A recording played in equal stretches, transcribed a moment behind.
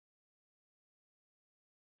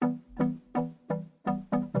Welcome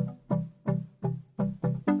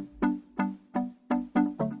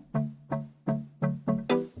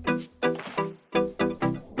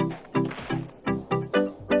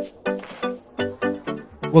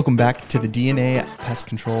back to the DNA Pest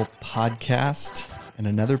Control Podcast and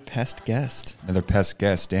another pest guest. Another pest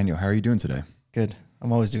guest. Daniel, how are you doing today? Good.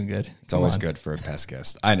 I'm always doing good. It's always good for a pest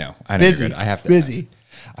guest. I know. Busy. You're good. I have to busy.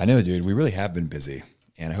 ask. I know, dude. We really have been busy.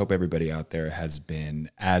 And I hope everybody out there has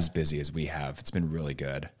been as busy as we have. It's been really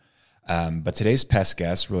good. But today's pest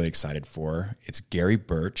guest, really excited for. It's Gary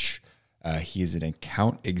Birch. He's an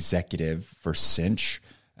account executive for Cinch.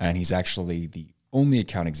 And he's actually the only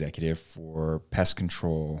account executive for pest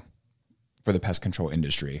control, for the pest control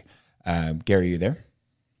industry. Gary, you there?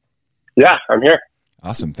 Yeah, I'm here.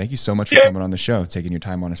 Awesome. Thank you so much for coming on the show, taking your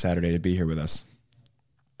time on a Saturday to be here with us.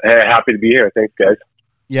 Hey, happy to be here. Thanks, guys.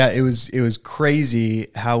 Yeah, it was crazy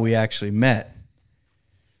how we actually met.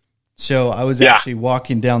 So I was actually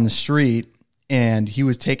walking down the street and he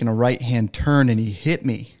was taking a right-hand turn and he hit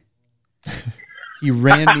me. He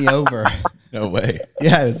ran me over. No way.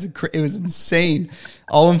 Yeah, it was insane.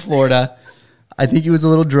 All in Florida. I think he was a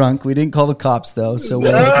little drunk. We didn't call the cops though, so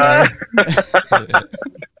we're okay.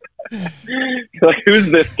 Like, who's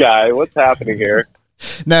this guy? What's happening here?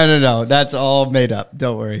 No. That's all made up.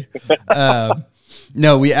 Don't worry.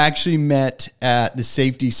 No, we actually met at the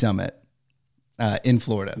Safety Summit in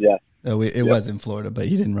Florida. Yeah. It was in Florida, but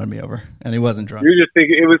he didn't run me over, and he wasn't drunk. You're just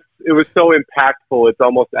thinking it was so impactful. It's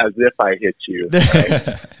almost as if I hit you.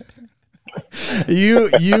 Right?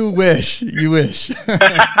 You wish.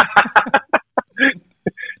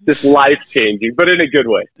 Just life changing, but in a good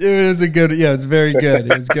way. It was it's very good.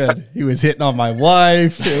 It was good. He was hitting on my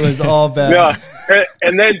wife. It was all bad. Yeah.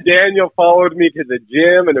 And then Daniel followed me to the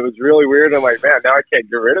gym, and it was really weird. I'm like, man, now I can't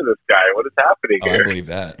get rid of this guy. What is happening here? I believe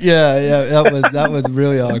that. Yeah, that was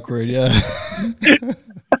really awkward. Yeah.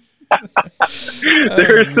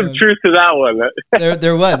 There's some truth to that one.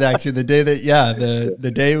 There was actually the day that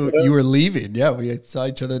the day you were leaving. Yeah, we saw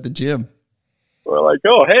each other at the gym. We're like,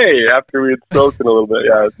 oh, hey, after we had spoken a little bit.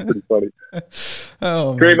 Yeah, it's pretty funny.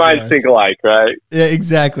 Oh, great minds think alike, right? Yeah,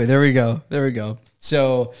 exactly. There we go.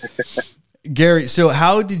 So, Gary,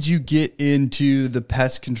 how did you get into the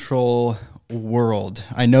pest control world?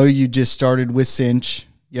 I know you just started with Cinch.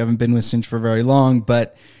 You haven't been with Cinch for very long,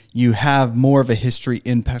 but you have more of a history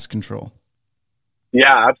in pest control.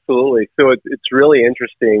 Yeah, absolutely. So it's really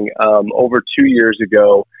interesting. Over 2 years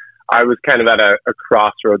ago, I was kind of at a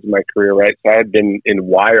crossroads in my career, right? So I had been in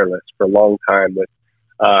wireless for a long time with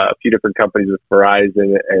a few different companies with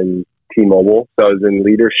Verizon and T-Mobile. So I was in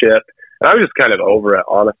leadership, and I was just kind of over it,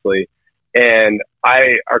 honestly. And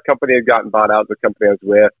our company had gotten bought out, the company I was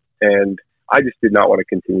with, and I just did not want to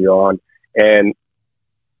continue on. And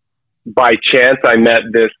by chance, I met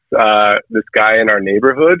this guy in our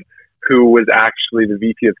neighborhood who was actually the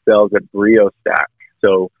VP of sales at BrioStack.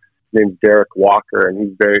 So his name's Derek Walker,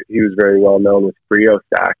 and he was very well known with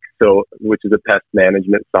BrioStack, so which is a pest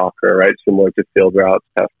management software, right, similar to Field Routes,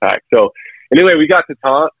 Pest Pack. So anyway, we got to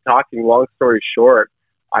talking. Long story short,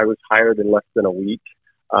 I was hired in less than a week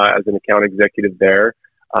as an account executive there.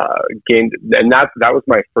 That was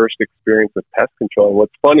my first experience with pest control. And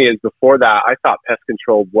what's funny is before that, I thought pest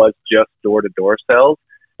control was just door-to-door sales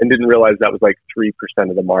and didn't realize that was like 3%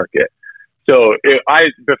 of the market. So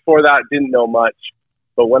before that didn't know much,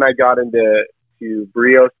 but when I got into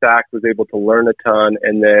BrioStack, was able to learn a ton,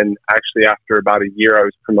 and then actually after about a year, I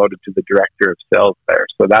was promoted to the director of sales there.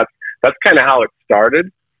 So that's kind of how it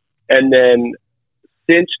started. And then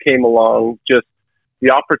Cinch came along, just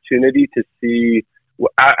the opportunity to see.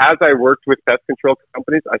 As I worked with pest control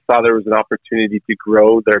companies, I saw there was an opportunity to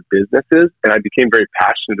grow their businesses, and I became very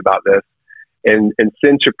passionate about this. And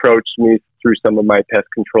Cinch approached me through some of my pest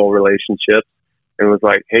control relationships and was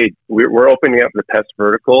like, hey, we're opening up the pest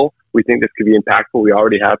vertical. We think this could be impactful. We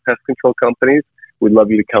already have pest control companies. We'd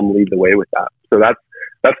love you to come lead the way with that. So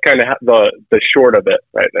that's kind of the short of it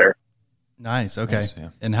right there. Nice. Okay. Nice, yeah.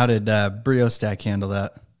 And how did BrioStack handle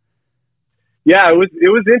that? Yeah, it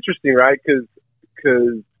was interesting, right? Because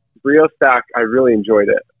BrioStack, I really enjoyed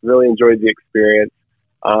it. Really enjoyed the experience.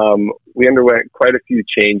 We underwent quite a few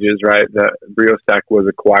changes, right? The BrioStack was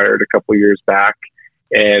acquired a couple years back,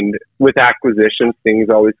 and with acquisitions, things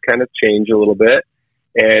always kind of change a little bit.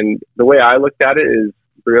 And the way I looked at it is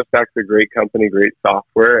BrioStack's a great company, great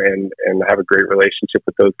software, and I have a great relationship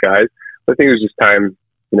with those guys. But I think it was just time,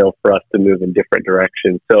 for us to move in different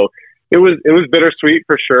directions. So it was bittersweet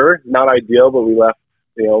for sure. Not ideal, but we left,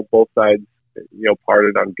 both sides,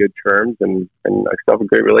 parted on good terms, and I still have a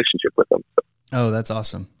great relationship with them. So. Oh, that's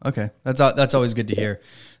awesome. Okay. That's always good to hear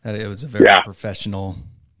that it was a very professional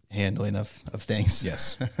handling of things.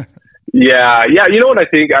 Yes. Yeah. You know what I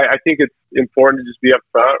think? I think it's important to just be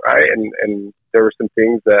upfront, right? And there were some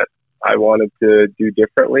things that I wanted to do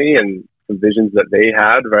differently, and some visions that they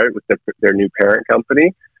had, right, with their new parent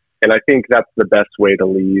company. And I think that's the best way to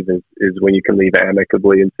leave is when you can leave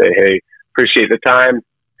amicably and say, hey, appreciate the time.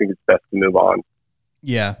 I think it's best to move on.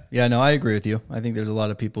 Yeah. No, I agree with you. I think there's a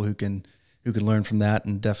lot of people who can learn from that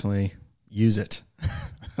and definitely use it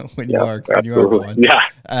when you are going. Yeah.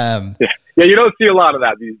 You don't see a lot of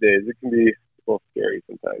that these days. It can be a little scary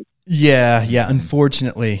sometimes. Yeah.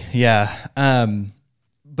 Unfortunately. Yeah.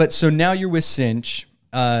 But so now you're with Cinch,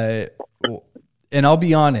 and I'll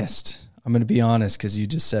be honest. I'm going to be honest because you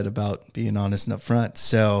just said about being honest and upfront.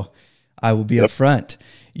 So I will be upfront.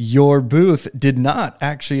 Your booth did not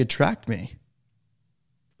actually attract me.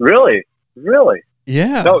 Really?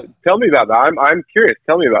 Yeah. No, tell me about that. I'm curious.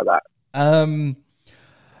 Tell me about that.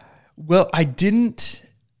 Well, I didn't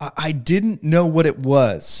know what it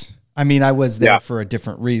was. I mean, I was there for a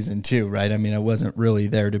different reason too, right? I mean, I wasn't really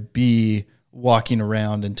there to be walking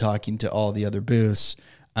around and talking to all the other booths.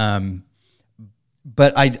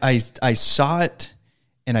 But I saw it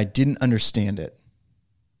and I didn't understand it.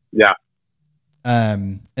 Yeah.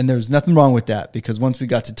 And there's nothing wrong with that because once we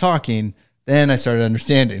got to talking, then I started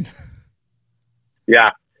understanding.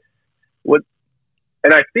 Yeah.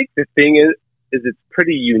 And I think the thing is it's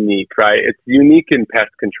pretty unique, right? It's unique in pest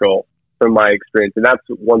control from my experience. And that's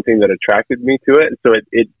one thing that attracted me to it. So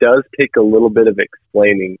it does take a little bit of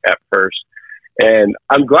explaining at first. And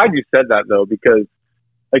I'm glad you said that though, because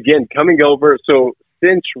again, coming over, so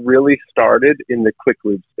Cinch really started in the quick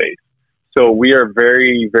lube space. So we are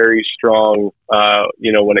very, very strong,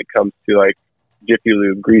 when it comes to like Jiffy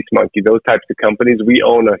Lube, Grease Monkey, those types of companies. We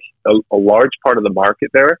own a large part of the market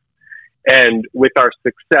there. And with our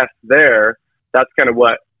success there, that's kind of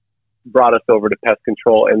what brought us over to pest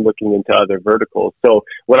control and looking into other verticals. So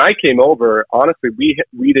when I came over, honestly,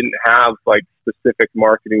 we didn't have like specific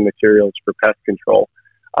marketing materials for pest control.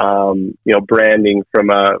 Branding from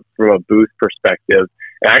a booth perspective.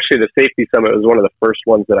 And actually, the Safety Summit was one of the first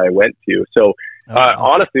ones that I went to. So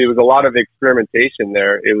honestly, it was a lot of experimentation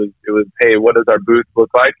there. It was, hey, what does our booth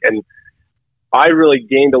look like? And I really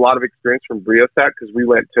gained a lot of experience from Briosec because we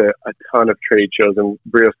went to a ton of trade shows, and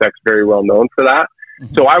Briosec's very well known for that.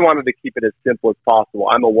 Mm-hmm. So I wanted to keep it as simple as possible.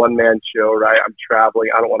 I'm a one-man show, right? I'm traveling.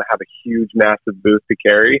 I don't want to have a huge, massive booth to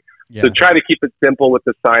carry. Yeah. So try to keep it simple with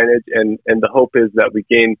the signage, and the hope is that we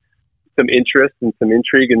gain some interest and some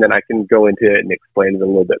intrigue, and then I can go into it and explain it a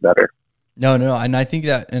little bit better. No, and I think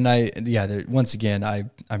that, once again,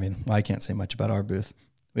 I can't say much about our booth.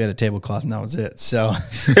 We had a tablecloth and that was it. So,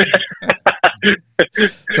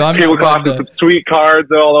 so I'm tablecloth with some sweet cards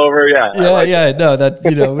all over. Yeah. No, that,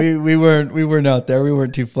 we weren't out there. We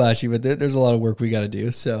weren't too flashy, but there's a lot of work we got to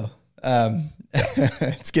do. So,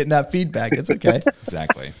 it's getting that feedback. It's okay.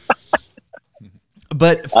 Exactly.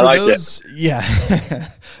 But for those,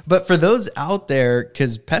 but for those out there,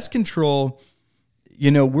 because pest control,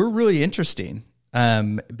 we're really interesting,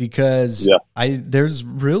 because there's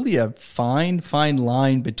really a fine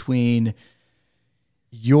line between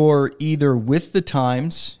you're either with the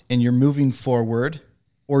times and you're moving forward,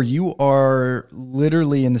 or you are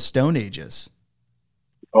literally in the Stone Ages.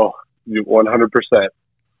 Oh, 100%.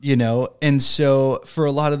 And so for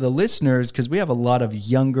a lot of the listeners, because we have a lot of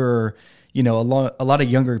younger, a lot of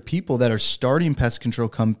younger people that are starting pest control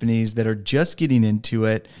companies that are just getting into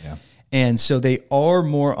it. Yeah. And so they are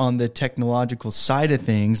more on the technological side of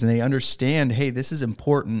things, and they understand, hey, this is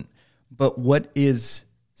important, but what is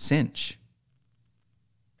Cinch?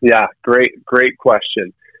 Yeah, great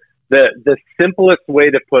question. The simplest way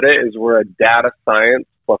to put it is we're a data science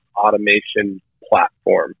plus automation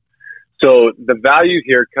platform. So the value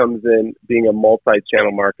here comes in being a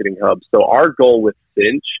multi-channel marketing hub. So our goal with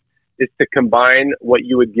Cinch is to combine what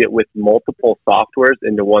you would get with multiple softwares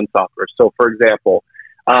into one software. So for example,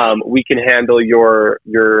 we can handle your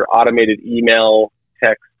automated email,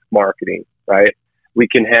 text marketing, right? We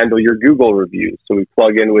can handle your Google reviews. So we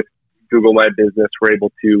plug in with Google My Business. We're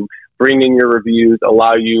able to bring in your reviews,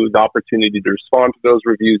 allow you the opportunity to respond to those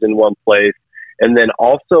reviews in one place. And then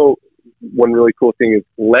also one really cool thing is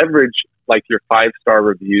leverage like your 5-star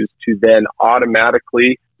reviews to then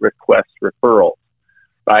automatically request referrals,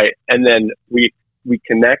 right? And then we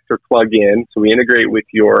connect or plug in. So we integrate with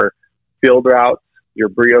your field routes, your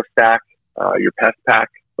Brio stack, your Pest pack,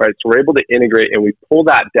 right? So we're able to integrate and we pull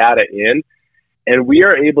that data in, and we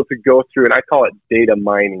are able to go through, and I call it data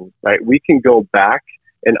mining, right? We can go back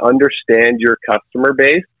and understand your customer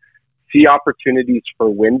base, see opportunities for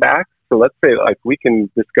win back. So let's say like we can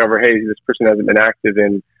discover, hey, this person hasn't been active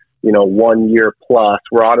in 1 year plus,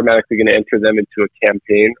 we're automatically going to enter them into a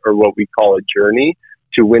campaign or what we call a journey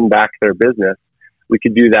to win back their business. We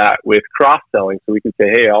could do that with cross-selling. So we could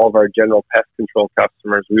say, hey, all of our general pest control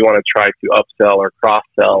customers, we want to try to upsell or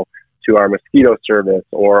cross-sell to our mosquito service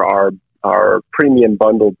or our premium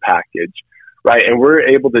bundled package, right? And we're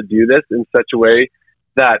able to do this in such a way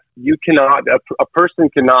that a person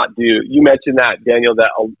cannot do. You mentioned that, Daniel,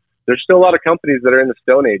 that there's still a lot of companies that are in the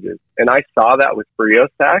Stone Ages. And I saw that with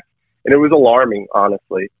BrioStack, and it was alarming,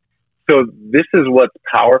 honestly. So this is what's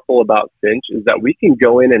powerful about Cinch, is that we can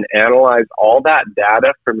go in and analyze all that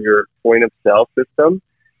data from your point of sale system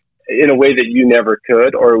in a way that you never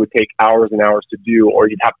could, or it would take hours and hours to do, or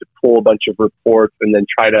you'd have to pull a bunch of reports and then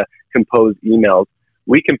try to compose emails.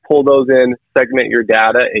 We can pull those in, segment your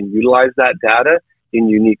data, and utilize that data in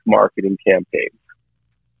unique marketing campaigns.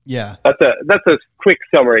 Yeah. That's a quick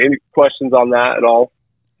summary. Any questions on that at all?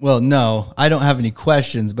 Well, no, I don't have any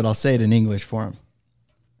questions, but I'll say it in English for him.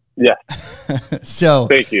 Yeah. So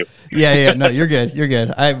thank you. Yeah. No, you're good. You're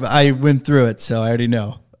good. I went through it, so I already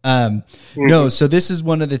know. No, so this is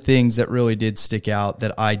one of the things that really did stick out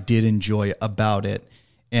that I did enjoy about it.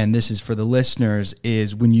 And this is for the listeners,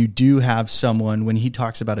 is when you do have someone, when he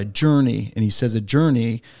talks about a journey and he says a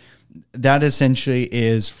journey, that essentially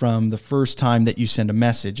is from the first time that you send a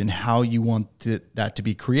message and how you want that to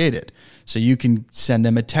be created. So you can send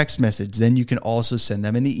them a text message, then you can also send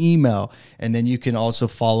them an email, and then you can also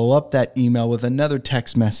follow up that email with another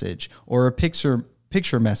text message or a picture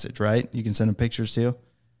message, right? You can send them pictures too.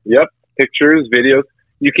 Yep, pictures, videos.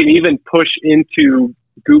 You can even push into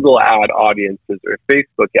Google ad audiences or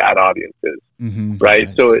Facebook ad audiences, right?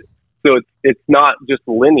 Nice. So it's not just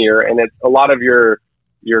linear, and it's a lot of your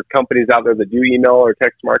companies out there that do email or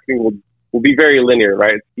text marketing will be very linear,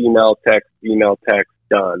 right? It's email, text,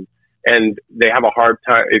 done. And they have a hard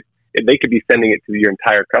time. They could be sending it to your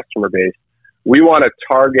entire customer base. We want to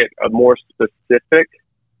target a more specific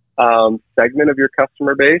segment of your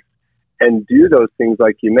customer base and do those things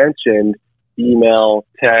like you mentioned, email,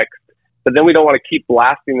 text. But then we don't want to keep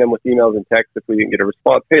blasting them with emails and texts if we didn't get a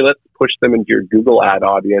response. Hey, let's push them into your Google ad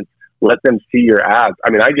audience. Let them see your ads. I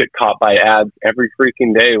mean, I get caught by ads every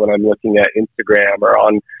freaking day when I'm looking at Instagram or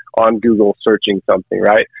on Google searching something,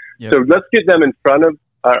 right? Yep. So let's get them in front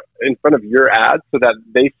of your ads so that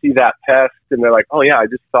they see that pest and they're like, oh yeah, I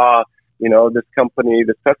just saw, this company,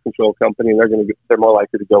 this pest control company, and they're more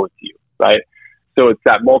likely to go with you, right? So it's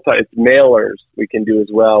it's mailers we can do as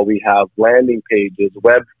well. We have landing pages,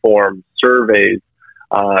 web forms, surveys,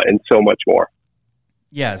 and so much more.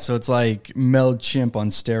 Yeah, so it's like MailChimp on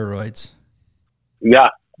steroids. Yeah,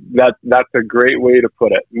 that's a great way to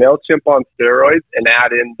put it. MailChimp on steroids, and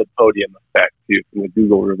add in the podium effect too from the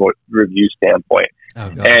Google review standpoint.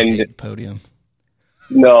 Oh God, I hate podium.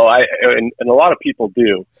 No, and a lot of people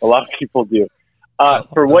do. For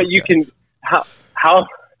what you guys can,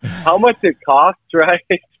 how much it costs, right?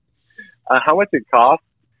 How much it costs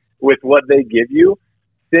with what they give you,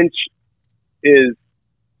 Cinch is.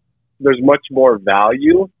 There's much more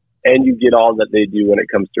value, and you get all that they do when it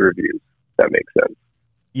comes to reviews. If that makes sense.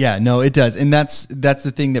 Yeah, no, it does. And that's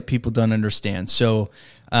the thing that people don't understand. So,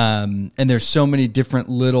 and there's so many different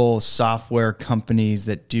little software companies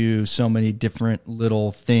that do so many different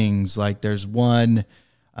little things. Like there's one,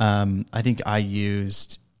 I think I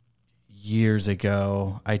used years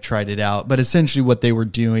ago. I tried it out, but essentially what they were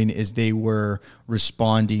doing is they were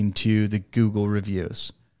responding to the Google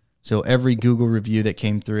reviews. So every Google review that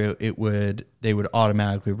came through, they would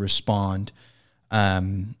automatically respond.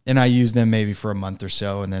 And I used them maybe for a month or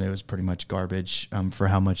so, and then it was pretty much garbage for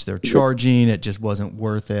how much they're charging. It just wasn't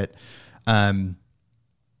worth it. And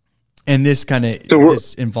this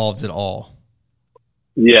this involves it all.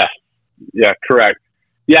 Yeah, correct.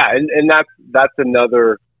 Yeah, and that's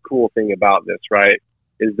another cool thing about this, right?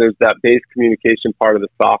 Is there's that base communication part of the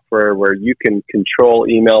software where you can control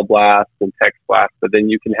email blasts and text blasts, but then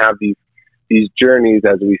you can have these journeys,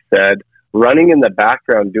 as we said, running in the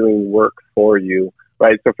background doing work for you,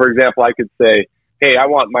 right? So for example, I could say, hey, I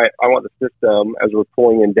want the system, as we're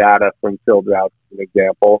pulling in data from field routes, as an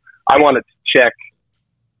example, I want it to check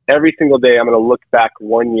every single day. I'm going to look back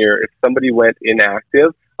 1 year. If somebody went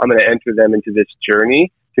inactive, I'm going to enter them into this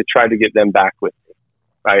journey to try to get them back with me.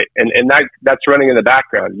 Right. And that's running in the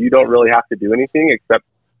background. You don't really have to do anything except,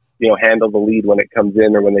 handle the lead when it comes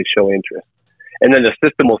in or when they show interest. And then the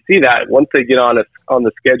system will see that once they get on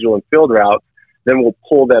the schedule and field routes, then we'll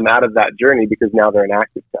pull them out of that journey because now they're an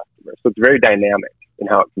active customer. So it's very dynamic in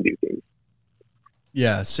how it can do things.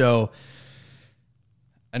 Yeah. So,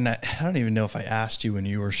 and I don't even know if I asked you when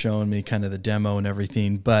you were showing me kind of the demo and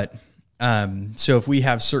everything, but so if we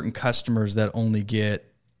have certain customers that only get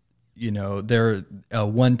they're a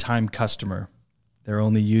one-time customer. They're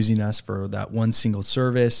only using us for that one single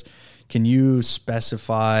service. Can you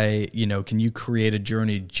specify, can you create a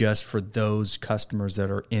journey just for those customers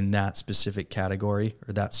that are in that specific category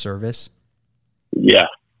or that service? Yeah,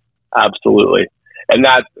 absolutely. And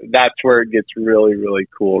that's where it gets really, really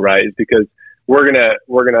cool, right? Is because we're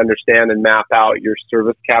gonna understand and map out your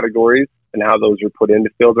service categories and how those are put into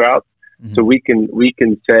field routes. Mm-hmm. So we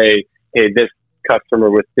can say, hey, this customer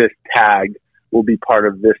with this tag will be part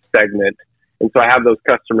of this segment. And so I have those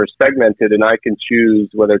customers segmented, and I can choose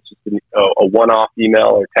whether it's just a one-off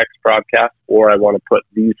email or text broadcast, or I want to put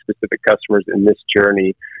these specific customers in this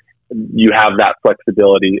journey. You have that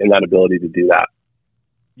flexibility and that ability to do that.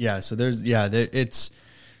 Yeah. So it's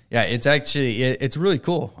really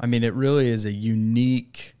cool. I mean, it really is a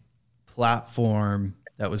unique platform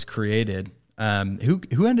that was created.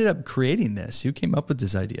 Who ended up creating this? Who came up with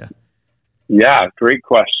this idea? Yeah, great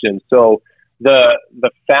question. So the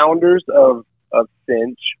founders of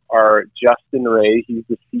Cinch are Justin Ray, he's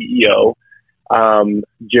the CEO,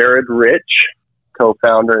 Jared Rich,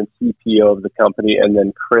 co-founder and CPO of the company, and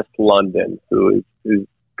then Chris London, who is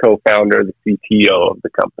co-founder, the CTO of the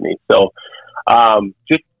company. So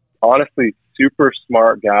just honestly, super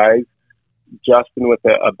smart guys. Justin with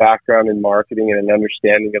a background in marketing and an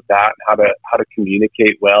understanding of that, how to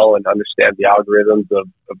communicate well and understand the algorithms of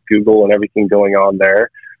Google and everything going on there.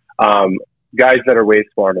 Guys that are way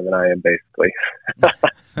smarter than I am, basically.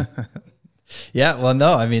 Yeah, well,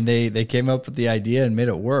 no, I mean, they came up with the idea and made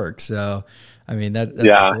it work. So, I mean, that's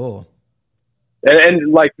cool.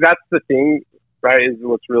 And like, that's the thing, right, is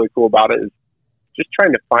what's really cool about it is just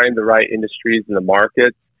trying to find the right industries in the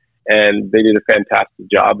market. And they did a fantastic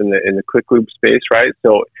job in the Quick Lube space, right?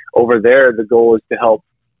 So over there, the goal is to help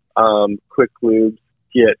Quick Lubes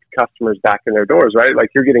get customers back in their doors, right? Like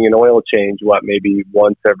you're getting an oil change, maybe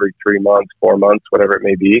once every 3 months, 4 months, whatever it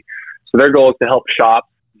may be. So their goal is to help shops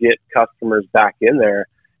get customers back in there.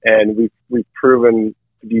 And we've proven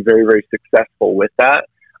to be very, very successful with that.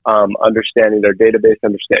 Understanding their database,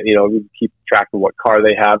 we keep track of what car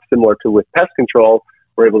they have, similar to with pest control.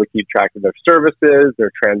 We're able to keep track of their services,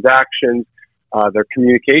 their transactions, their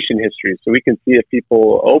communication history. So we can see if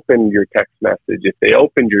people opened your text message, if they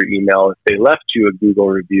opened your email, if they left you a Google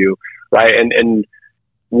review, right? And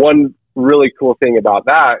one really cool thing about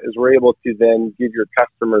that is we're able to then give your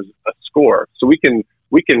customers a score. So we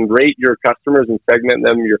can rate your customers and segment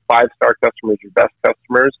them, your 5-star customers, your best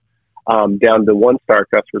customers, down to 1-star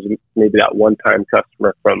customers, maybe that one-time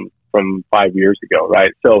customer from 5 years ago,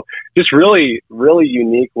 right? So just really, really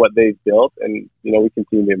unique what they've built, and we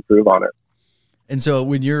continue to improve on it. And so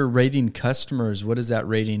when you're rating customers, what does that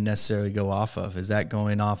rating necessarily go off of? Is that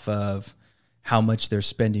going off of how much they're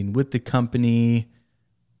spending with the company?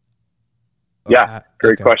 Yeah,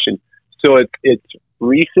 great question. So it's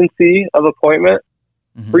recency of appointment,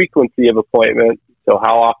 mm-hmm. frequency of appointment. So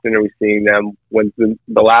how often are we seeing them? When's the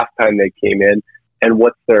last time they came in, and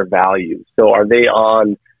what's their value? So are they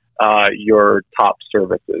on your top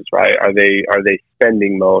services, right? Are they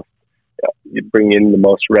spending most, bring in the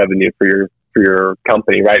most revenue for your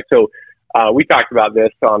company, right? So we talked about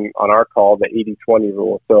this on our call, the 80-20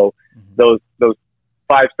 rule. So mm-hmm. those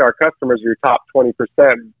 5-star customers, your top 20%,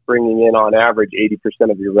 bringing in on average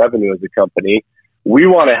 80% of your revenue as a company. We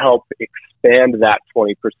want to help expand that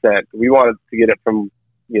 20%. We want to get it from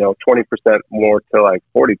 20% more to like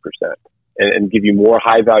 40%, and give you more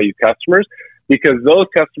high value customers. Because those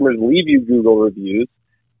customers leave you Google reviews,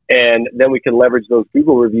 and then we can leverage those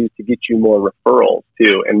Google reviews to get you more referrals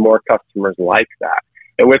too, and more customers like that.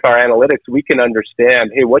 And with our analytics, we can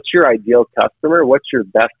understand, hey, what's your ideal customer? What's your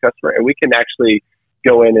best customer? And we can actually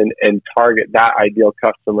go in and target that ideal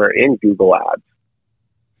customer in Google Ads.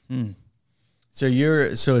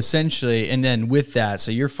 So essentially, and then with that, so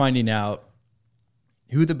you're finding out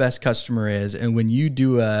who the best customer is. And when you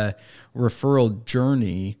do a referral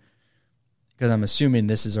journey, because I'm assuming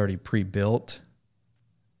this is already pre-built.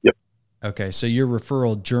 Yep. Okay. So your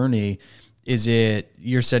referral journey, is it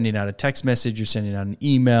you're sending out a text message, you're sending out an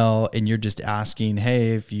email, and you're just asking,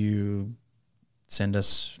 hey, if you send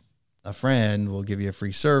us a friend, we'll give you a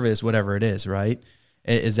free service, whatever it is, right?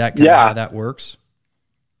 Is that kind of how that works?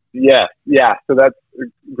 Yeah. So that's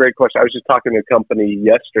a great question. I was just talking to a company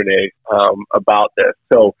yesterday about this.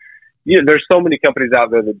 So there's so many companies out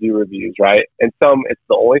there that do reviews, right? And some, it's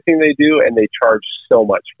the only thing they do, and they charge so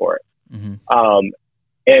much for it. Mm-hmm.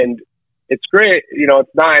 And it's great. It's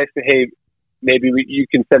nice to, hey, maybe you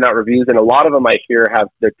can send out reviews. And a lot of them I hear have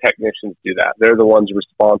their technicians do that. They're the ones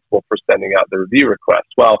responsible for sending out the review request.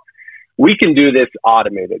 Well, we can do this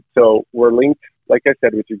automated. So we're linked, like I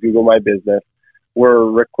said, with your Google My Business. we're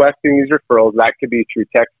requesting these referrals. That could be through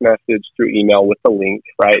text message, through email with a link,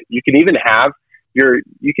 right? You can even have your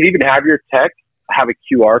tech have a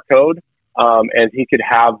QR code, and he could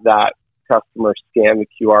have that customer scan the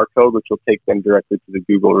QR code, which will take them directly to the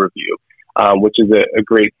Google review, which is a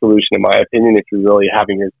great solution in my opinion if you're really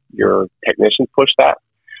having your technicians push that.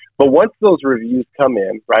 But once those reviews come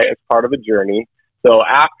in, right, as part of a journey, so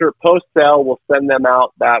after post-sale, we'll send them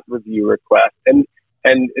out that review request. And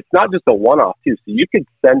it's not just a one-off, too. So you could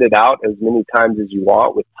send it out as many times as you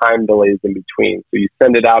want with time delays in between. So you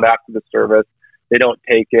send it out after the service. They don't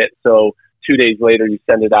take it. So 2 days later, you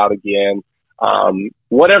send it out again.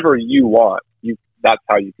 Whatever you want, that's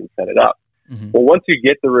how you can set it up. Mm-hmm. Well, once you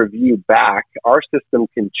get the review back, our system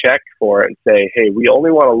can check for it and say, hey, we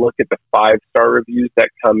only want to look at the 5-star reviews that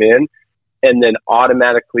come in and then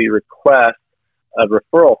automatically request a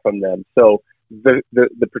referral from them. So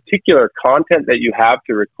the particular content that you have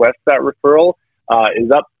to request that referral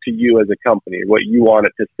is up to you as a company, what you want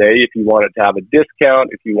it to say. If you want it to have a discount,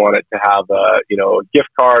 if you want it to have a gift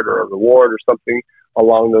card or a reward or something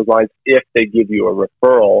along those lines, if they give you a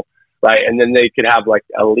referral, right? And then they could have like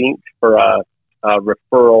a link for a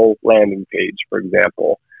referral landing page, for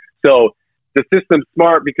example. So the system's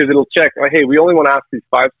smart because it'll check, like, hey, we only want to ask these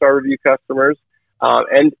 5-star review customers.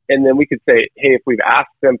 And then we could say, hey, if we've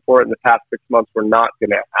asked them for it in the past 6 months, we're not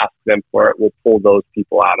going to ask them for it. We'll pull those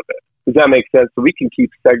people out of it. Does that make sense? So we can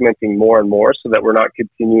keep segmenting more and more so that we're not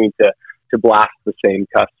continuing to blast the same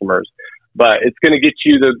customers. But it's going to get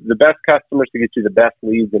you the best customers to get you the best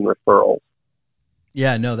leads and referrals.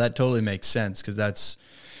 Yeah, no, that totally makes sense because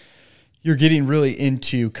you're getting really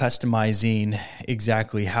into customizing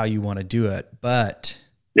exactly how you want to do it. But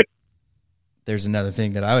there's another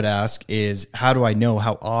thing that I would ask is, how do I know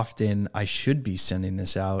how often I should be sending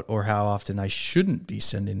this out or how often I shouldn't be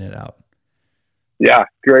sending it out? Yeah,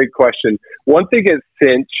 great question. One thing is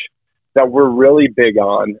Cinch that we're really big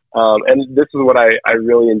on, and this is what I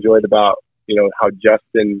really enjoyed about, how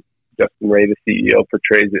Justin Ray, the CEO,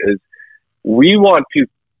 portrays it, is we don't want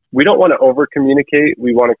to over communicate.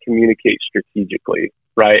 We want to communicate strategically,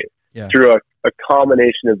 right? Yeah. Through a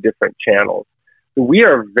combination of different channels. We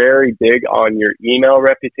are very big on your email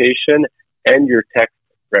reputation and your text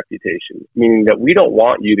reputation, meaning that we don't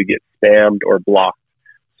want you to get spammed or blocked.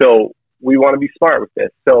 So we want to be smart with this.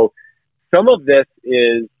 So some of this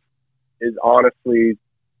is honestly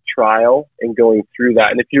trial and going through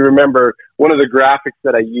that. And if you remember, one of the graphics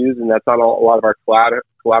that I use, and that's on a lot of our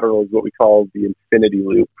collateral, is what we call the infinity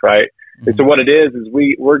loop, right? Mm-hmm. And so what it is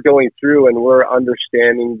we're going through and we're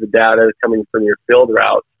understanding the data coming from your field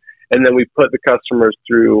routes. And then we put the customers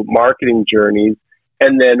through marketing journeys,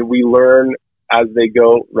 and then we learn as they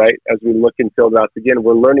go, right? As we look in field routes again,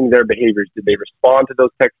 we're learning their behaviors. Did they respond to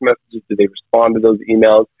those text messages? Did they respond to those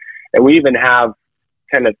emails? And we even have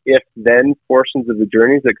kind of if-then portions of the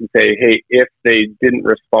journeys that can say, hey, if they didn't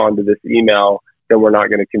respond to this email, then we're not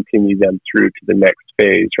going to continue them through to the next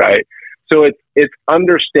phase, right? So it's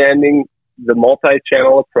understanding the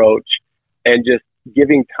multi-channel approach and just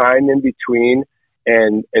giving time in between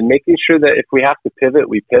and making sure that if we have to pivot,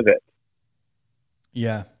 we pivot.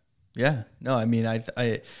 Yeah. Yeah. No, I mean,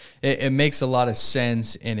 it makes a lot of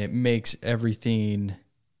sense and it makes everything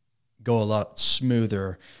go a lot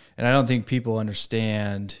smoother. And I don't think people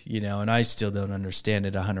understand, and I still don't understand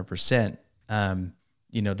it 100%,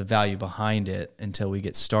 the value behind it until we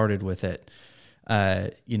get started with it,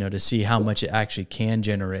 to see how much it actually can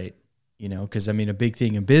generate, because I mean, a big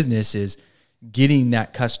thing in business is getting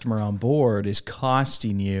that customer on board is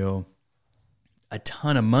costing you a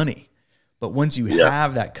ton of money. But once you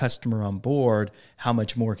have that customer on board, how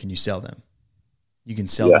much more can you sell them? You can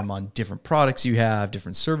sell them on different products you have,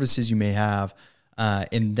 different services you may have.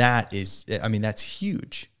 And that's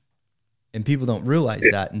huge. And people don't realize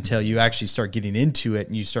that until you actually start getting into it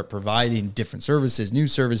and you start providing different services, new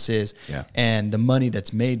services, and the money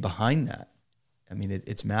that's made behind that. I mean,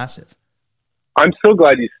 it's massive. I'm so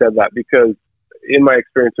glad you said that because in my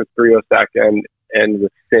experience with BrioStack and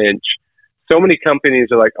with Cinch, so many companies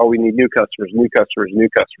are like, oh, we need new customers,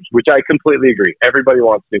 which I completely agree. Everybody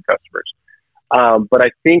wants new customers. But I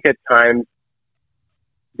think at times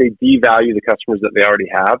they devalue the customers that they already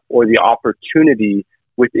have or the opportunity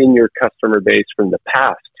within your customer base from the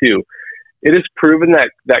past too. It is proven that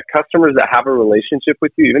customers that have a relationship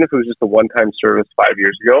with you, even if it was just a one-time service 5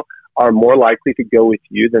 years ago, are more likely to go with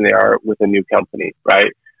you than they are with a new company,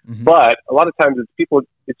 right? Mm-hmm. But a lot of times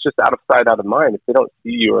it's just out of sight, out of mind. If they don't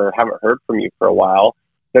see you or haven't heard from you for a while,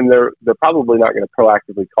 then they're probably not going to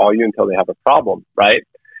proactively call you until they have a problem, right?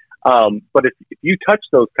 But if you touch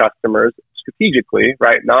those customers strategically,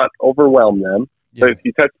 right, not overwhelm them, So if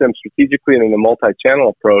you touch them strategically and in a multi-channel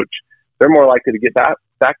approach, they're more likely to get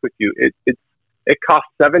back with you. It costs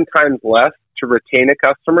 7 times less to retain a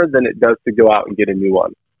customer than it does to go out and get a new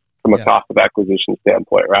one from a cost of acquisition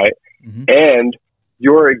standpoint, right? Mm-hmm. And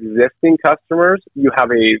your existing customers, you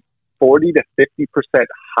have a 40 to 50%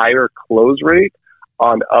 higher close rate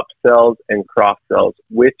on upsells and cross-sells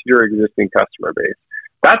with your existing customer base.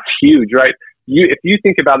 That's huge, right? If you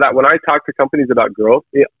think about that, when I talk to companies about growth,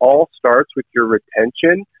 it all starts with your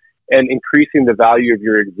retention and increasing the value of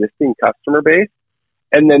your existing customer base.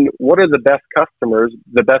 And then what are the best customers?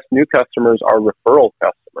 The best new customers are referral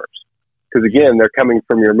customers. Because again, they're coming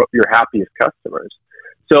from your happiest customers.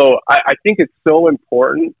 So I think it's so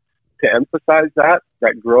important to emphasize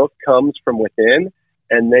that growth comes from within,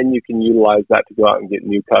 and then you can utilize that to go out and get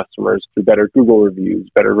new customers through better Google reviews,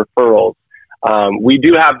 better referrals. We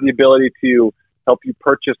do have the ability to help you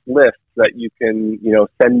purchase lists that you can,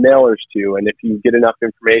 send mailers to. And if you get enough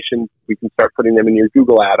information, we can start putting them in your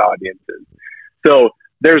Google ad audiences. So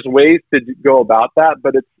there's ways to go about that,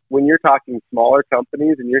 but it's when you're talking smaller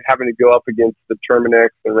companies and you're having to go up against the Terminix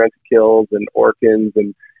and Rent-A-Kills and Orkins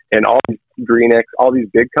and all these GreenX, all these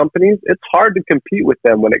big companies, it's hard to compete with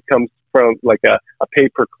them when it comes from like a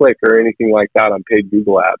pay-per-click or anything like that on paid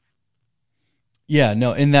Google ads. Yeah,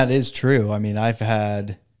 no, and that is true. I mean, I've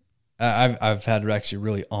had actually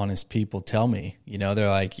really honest people tell me, they're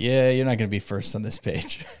like, yeah, you're not going to be first on this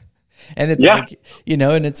page. And it's like,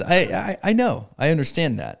 and it's, I know, I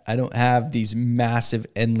understand that. I don't have these massive,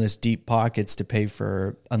 endless, deep pockets to pay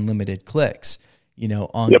for unlimited clicks,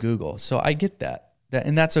 on Google. So I get that,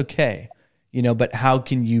 and that's okay, but how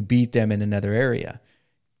can you beat them in another area?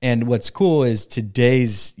 And what's cool is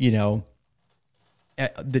today's, the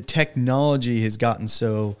technology has gotten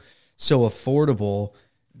so affordable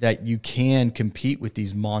that you can compete with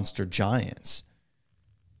these monster giants.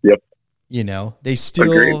 Yep. They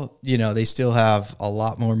still, they still have a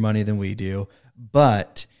lot more money than we do,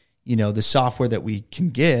 but the software that we can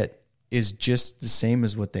get is just the same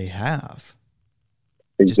as what they have.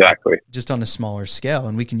 Exactly. Just on a smaller scale,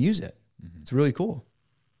 and we can use it. It's really cool.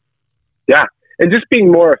 Yeah. And just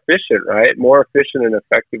being more efficient, right? More efficient and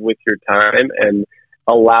effective with your time and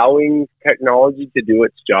allowing technology to do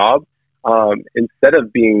its job. Instead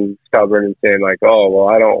of being stubborn and saying like, oh, well,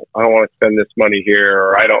 I don't want to spend this money here,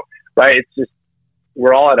 or I don't, right? It's just,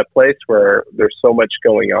 we're all at a place where there's so much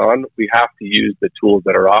going on. We have to use the tools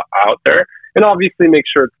that are out there and obviously make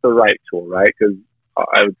sure it's the right tool, right? Because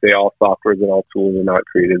I would say all softwares and all tools are not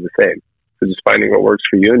created the same. So just finding what works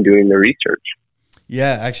for you and doing the research.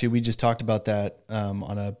 Yeah, actually, we just talked about that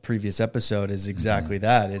on a previous episode. Is exactly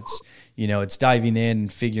that. It's it's diving in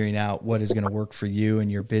and figuring out what is going to work for you and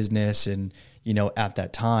your business, and at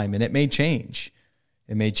that time, and it may change.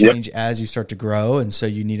 It may change as you start to grow, and so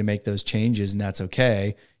you need to make those changes, and that's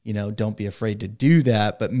okay. Don't be afraid to do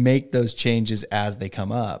that, but make those changes as they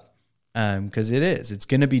come up, because it's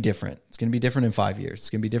going to be different. It's going to be different in 5 years. It's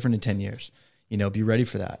going to be different in 10 years. Be ready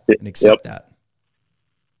for that and accept that.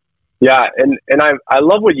 Yeah, and I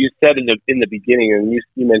love what you said in the beginning, and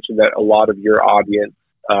you mentioned that a lot of your audience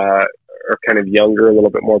are kind of younger, a little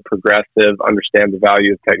bit more progressive, understand the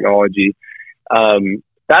value of technology.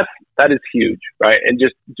 That is huge, right? And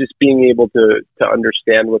just being able to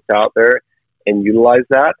understand what's out there and utilize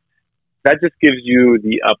that just gives you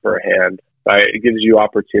the upper hand, right? It gives you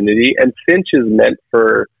opportunity, and Cinch is meant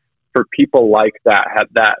for people like that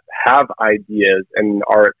have ideas and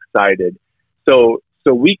are excited.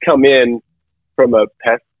 So we come in from a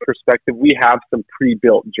pest perspective. We have some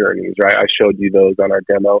pre-built journeys, right? I showed you those on our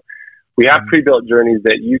demo. We have pre-built journeys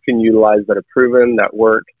that you can utilize that are proven, that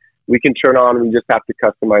work. We can turn on. We just have to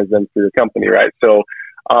customize them through the company, right? So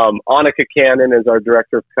Annika Cannon is our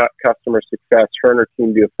director of customer success. Her and her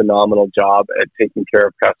team do a phenomenal job at taking care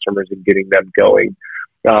of customers and getting them going.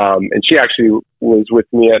 And she actually was with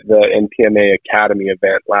me at the NPMA Academy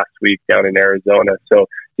event last week down in Arizona. So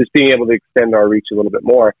just being able to extend our reach a little bit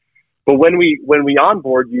more. But when we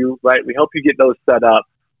onboard you, right, we help you get those set up.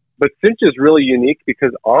 But Cinch is really unique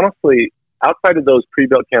because honestly, outside of those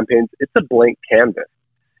pre-built campaigns, it's a blank canvas.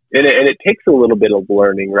 And it takes a little bit of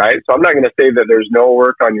learning, right? So I'm not going to say that there's no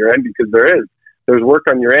work on your end, because there's work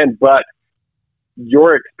on your end, but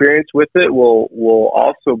your experience with it will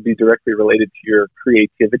also be directly related to your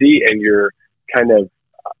creativity and your kind of,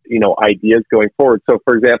 ideas going forward. So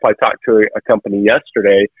for example, I talked to a company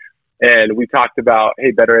yesterday and we talked about,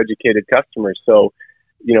 hey, better educated customers. So,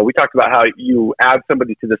 we talked about how you add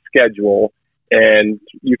somebody to the schedule and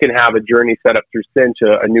you can have a journey set up through Cinch,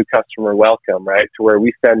 a new customer welcome, right? To where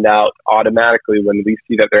we send out automatically when we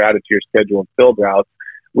see that they're added to your schedule and field routes,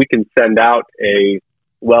 we can send out a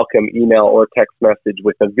welcome email or text message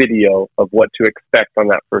with a video of what to expect on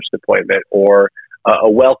that first appointment, or a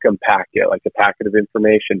welcome packet, like a packet of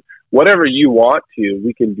information. Whatever you want to,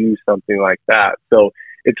 we can do something like that. So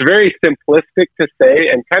it's very simplistic to say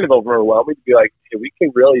and kind of overwhelming to be like, hey, we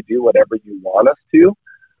can really do whatever you want us to.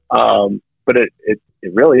 But it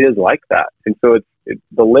really is like that. And so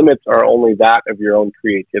the limits are only that of your own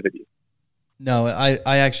creativity. No,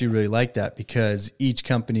 I actually really like that, because each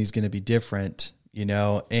company is going to be different,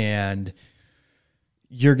 and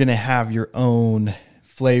you're going to have your own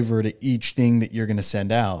flavor to each thing that you're going to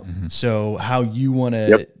send out. Mm-hmm. So how you want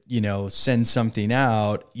to, send something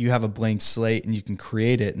out, you have a blank slate and you can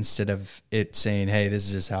create it instead of it saying, hey, this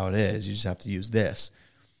is just how it is. You just have to use this.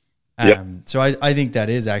 So I think that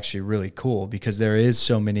is actually really cool, because there is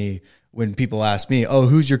so many, when people ask me, oh,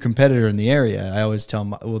 who's your competitor in the area? I always tell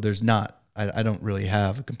them, well, there's not. I don't really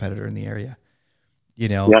have a competitor in the area,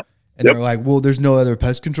 and they're like, well, there's no other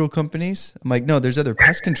pest control companies. I'm like, no, there's other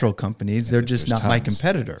pest control companies. They're just not my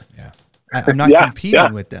competitor. Yeah. I'm not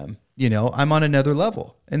competing with them. I'm on another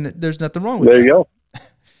level, and there's nothing wrong with that. There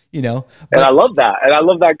you go. And I love that. And I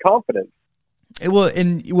love that confidence. Well,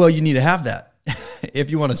 you need to have that if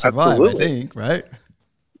you want to survive, absolutely. I think, right?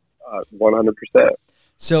 100%.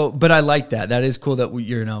 So, but I like that. That is cool that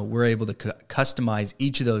we're able to customize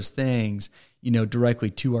each of those things,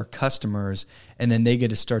 directly to our customers, and then they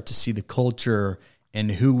get to start to see the culture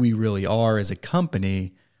and who we really are as a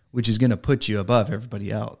company, which is going to put you above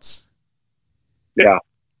everybody else. Yeah.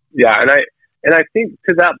 And I think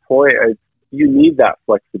to that point, you need that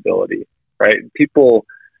flexibility, right? People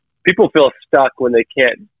feel stuck when they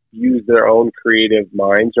can't use their own creative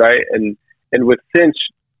minds, right? And with Cinch,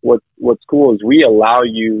 what's cool is we allow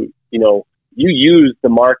you, you use the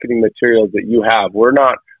marketing materials that you have. We're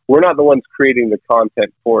not the ones creating the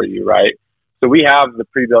content for you, right? So we have the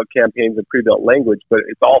pre-built campaigns and pre-built language, but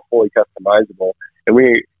it's all fully customizable. And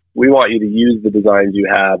we want you to use the designs you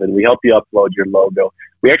have, and we help you upload your logo.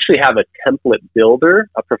 We actually have a template builder,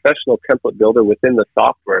 a professional template builder within the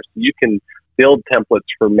software. So you can build templates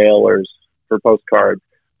for mailers, for postcards,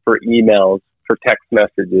 for emails, for text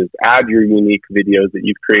messages, add your unique videos that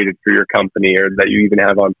you've created for your company or that you even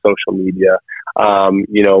have on social media,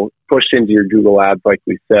 push into your Google ads, like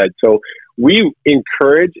we said. So we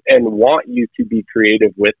encourage and want you to be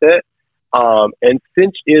creative with it. And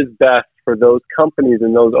Cinch is best for those companies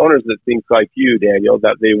and those owners that think like you, Daniel,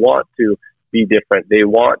 that they want to be different. They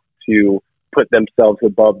want to put themselves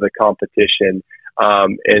above the competition.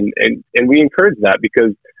 And we encourage that,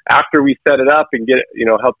 because after we set it up and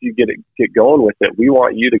help you get going with it, we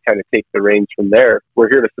want you to kind of take the reins from there. We're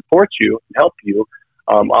here to support you and help you.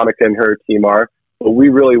 Annika and her team are, but we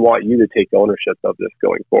really want you to take ownership of this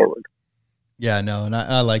going forward. Yeah, no, and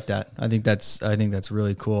I like that. I think that's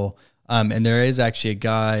really cool. And there is actually a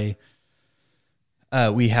guy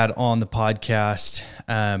we had on the podcast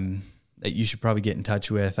that you should probably get in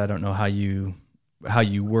touch with. I don't know how you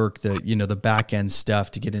work the back end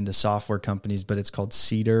stuff to get into software companies, but it's called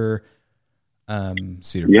Cedar.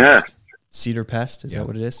 Pest. Cedar Pest. Is that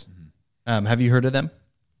what it is? Mm-hmm. Have you heard of them?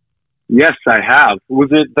 Yes, I have. Was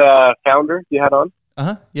it the founder you had on?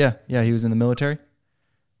 Yeah. He was in the military.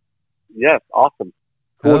 Yes. Awesome.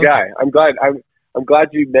 Cool guy. I'm glad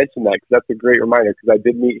you mentioned that, because that's a great reminder, because I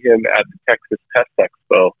did meet him at the Texas Pest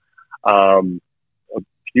Expo a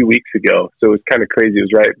few weeks ago. So it was kind of crazy. It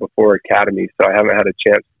was right before Academy, so I haven't had a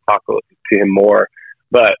chance to talk to him more.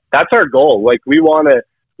 But that's our goal. Like, we want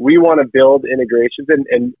to build integrations,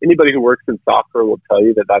 and anybody who works in software will tell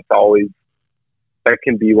you that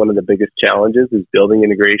can be one of the biggest challenges, is building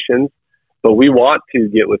integrations. But we want to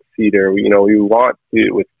get with Cedar. We want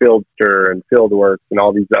to with Fieldster and Fieldworks and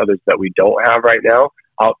all these others that we don't have right now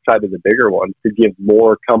outside of the bigger ones, to give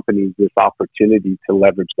more companies this opportunity to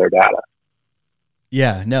leverage their data.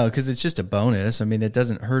 Yeah, no, because it's just a bonus. I mean, it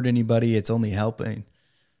doesn't hurt anybody. It's only helping.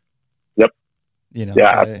 Yep. Yeah, so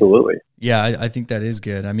absolutely. I think that is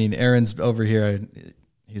good. I mean, Aaron's over here.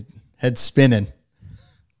 His head's spinning.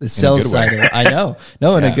 The sales side of it. I know.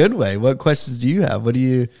 No, in a good way. What questions do you have? What are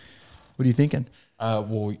you thinking?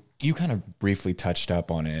 Well, you kind of briefly touched up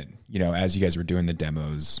on it, as you guys were doing the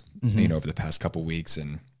demos, over the past couple of weeks.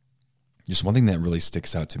 And just one thing that really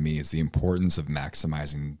sticks out to me is the importance of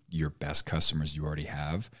maximizing your best customers you already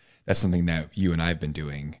have. That's something that you and I have been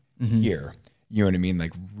doing here. You know what I mean?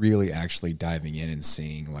 Like, really actually diving in and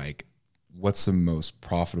seeing, like, what's the most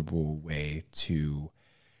profitable way to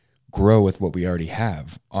grow with what we already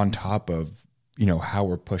have, on top of, how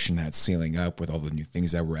we're pushing that ceiling up with all the new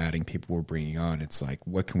things that we're adding, people we're bringing on. It's like,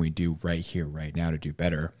 what can we do right here, right now to do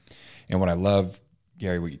better? And what I love,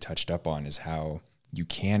 Gary, what you touched up on is how you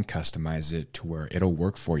can customize it to where it'll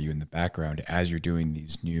work for you in the background as you're doing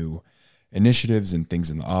these new initiatives and things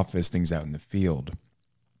in the office, things out in the field.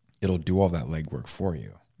 It'll do all that legwork for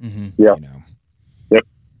you. Mm-hmm. Yeah. You know? Yep.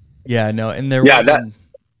 Yeah, no, and there was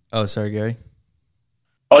oh, sorry, Gary.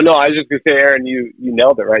 Oh no, I was just gonna say, Aaron, you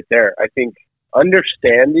nailed it right there. I think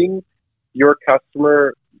understanding your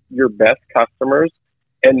customer, your best customers,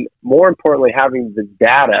 and more importantly, having the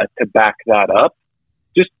data to back that up,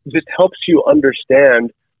 just helps you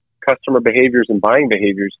understand customer behaviors and buying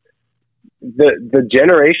behaviors. The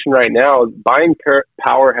generation right now, buying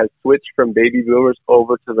power has switched from baby boomers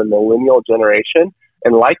over to the millennial generation,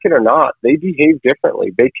 and like it or not, they behave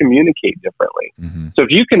differently. They communicate differently. Mm-hmm. So if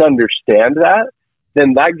you can understand that,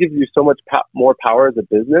 then that gives you so much more power as a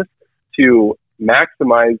business to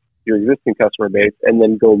maximize your existing customer base and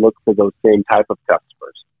then go look for those same type of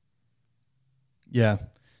customers. Yeah,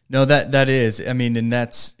 no, that is, I mean, and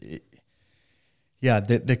that's, yeah,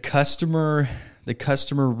 the customer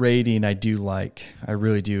rating, I do like, I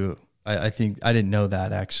really do. I think I didn't know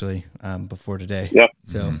that actually, before today. Yeah.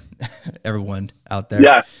 So everyone out there,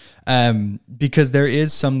 yeah. Because there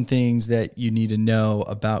is some things that you need to know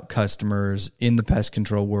about customers in the pest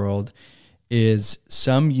control world, is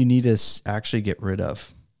some you need to actually get rid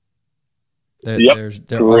of.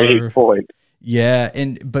 Great point. Yeah,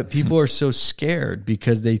 but people are so scared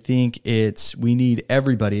because they think we need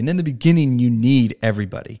everybody. And in the beginning, you need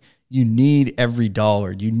everybody. You need every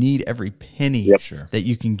dollar. You need every penny that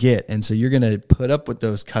you can get. And so you're going to put up with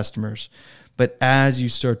those customers. But as you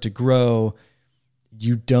start to grow,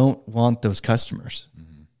 you don't want those customers.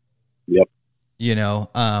 Mm-hmm. Yep. You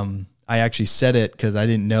know, I actually said it because I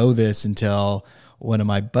didn't know this until one of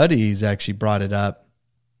my buddies actually brought it up,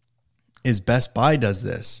 is Best Buy does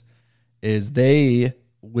this. Is they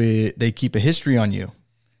keep a history on you.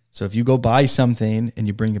 So if you go buy something and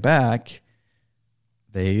you bring it back,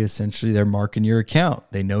 they're marking your account.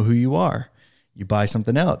 They know who you are. You buy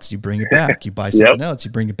something else, you bring it back. You buy something else,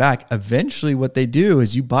 you bring it back. Eventually what they do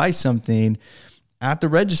is you buy something at the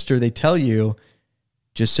register. They tell you,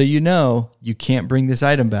 just so you know, you can't bring this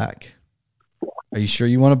item back. Are you sure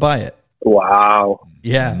you want to buy it? Wow.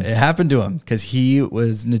 Yeah, it happened to him because he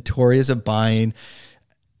was notorious of buying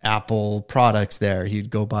Apple products there. He'd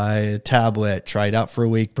go buy a tablet, try it out for a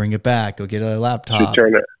week, bring it back, go get a laptop.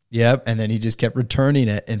 Return it. Yep. And then he just kept returning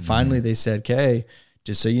it. And finally they said, okay,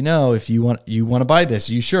 just so you know, if you want to buy this,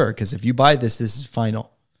 you sure? Because if you buy this, this is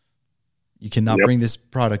final. You cannot bring this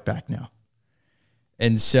product back now.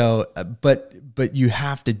 And so, but you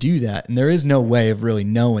have to do that. And there is no way of really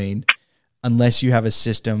knowing unless you have a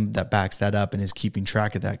system that backs that up and is keeping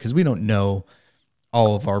track of that. Because we don't know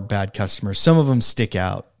all of our bad customers. Some of them stick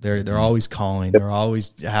out. They're always calling. They're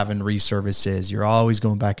always having reservices. You're always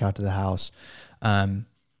going back out to the house.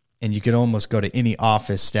 And you could almost go to any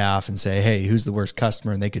office staff and say, hey, who's the worst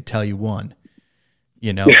customer? And they could tell you one,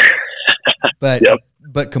 you know,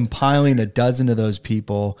 but compiling a dozen of those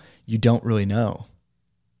people, you don't really know.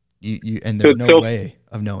 And there's no way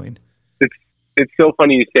of knowing. It's so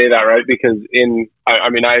funny you say that, right? Because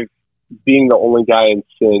being the only guy in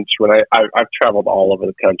Cinch, when I've traveled all over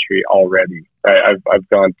the country already. Right? I've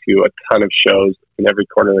gone to a ton of shows in every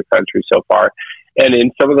corner of the country so far. And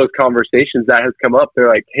in some of those conversations that has come up, they're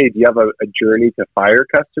like, hey, do you have a journey to fire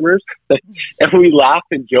customers? And we laugh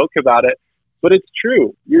and joke about it, but it's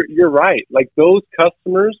true. You're right. Like those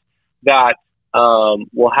customers that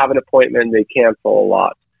will have an appointment and they cancel a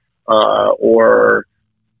lot,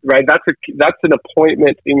 right? That's an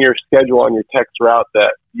appointment in your schedule on your text route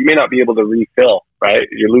that you may not be able to refill, right?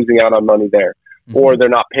 You're losing out on money there, or they're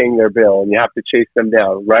not paying their bill and you have to chase them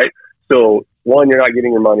down, right? So one, you're not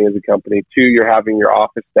getting your money as a company. Two, you're having your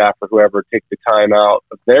office staff or whoever take the time out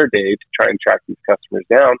of their day to try and track these customers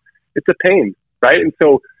down. It's a pain, right? And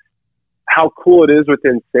so how cool it is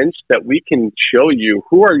within Cinch that we can show you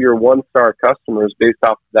who are your one-star customers based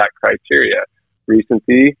off of that criteria: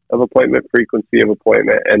 recency of appointment, frequency of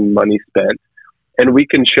appointment, and money spent. And we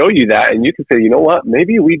can show you that, and you can say, you know what,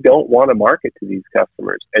 maybe we don't want to market to these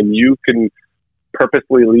customers, and you can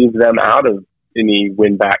purposely leave them out of any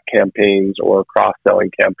win-back campaigns or cross-selling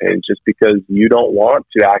campaigns just because you don't want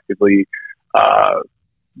to actively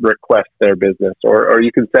request their business, or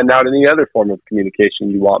you can send out any other form of communication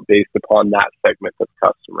you want based upon that segment of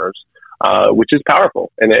customers, which is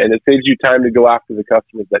powerful. And it saves you time to go after the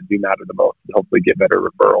customers that do matter the most and hopefully get better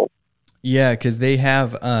referrals. Yeah, because they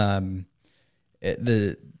have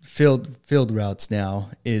the field routes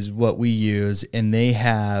now is what we use, and they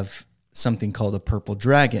have something called a purple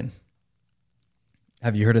dragon.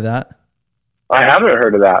 Have you heard of that? I haven't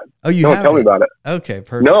heard of that. Oh, you haven't? haven't? Tell me about it. Okay,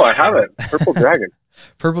 perfect. No, I haven't. Purple dragon.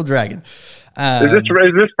 Purple Dragon. Is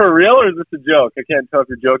this for real or is this a joke? I can't tell if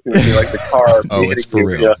you're joking with me, like the car. It's for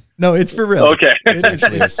real. Yeah. No, it's for real. Okay. It's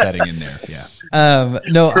actually a setting in there. Yeah.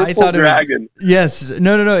 No, Purple I thought Dragon. it was. Yes.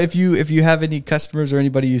 No. If you have any customers or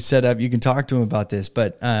anybody you set up, you can talk to them about this.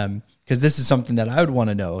 But because this is something that I would want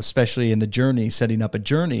to know, especially in the journey, setting up a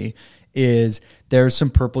journey, is there's some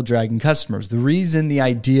Purple Dragon customers. The reason, the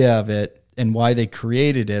idea of it, and why they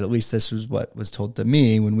created it, at least this was what was told to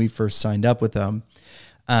me when we first signed up with them,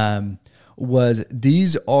 was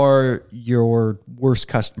these are your worst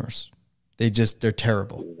customers. They're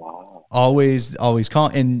terrible. Wow. Always call.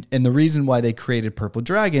 And the reason why they created Purple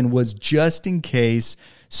Dragon was just in case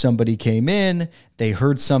somebody came in, they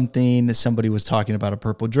heard something, somebody was talking about a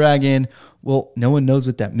purple dragon. Well, no one knows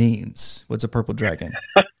what that means. What's a purple dragon?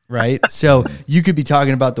 Right? So you could be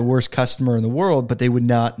talking about the worst customer in the world, but they would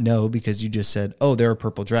not know because you just said, oh, they're a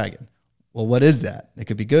purple dragon. Well, what is that? It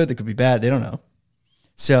could be good. It could be bad. They don't know.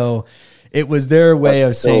 So it was their way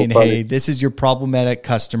of saying, hey, this is your problematic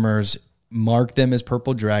customers. Mark them as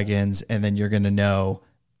purple dragons. And then you're going to know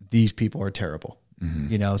these people are terrible.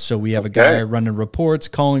 Mm-hmm. So we have a guy running reports,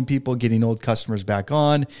 calling people, getting old customers back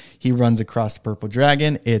on. He runs across the purple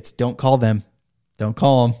dragon. It's don't call them. Don't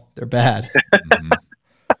call them. They're bad. Mm-hmm.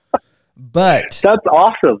 But that's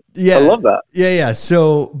awesome. Yeah, I love that. Yeah.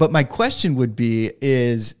 So, but my question would be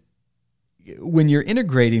is when you're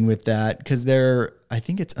integrating with that, because I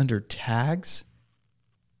think it's under tags.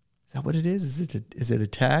 Is that what it is? Is it a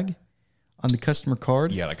tag on the customer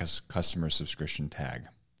card? Yeah, like a customer subscription tag.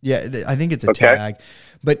 Yeah, I think it's a tag.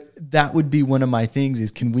 But that would be one of my things is,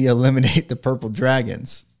 can we eliminate the purple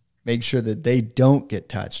dragons? Make sure that they don't get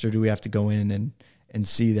touched, or do we have to go in and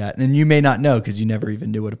see that? And you may not know because you never even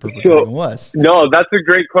knew what a purple dragon was. No, that's a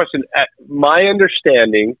great question. My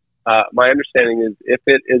understanding is if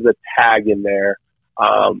it is a tag in there,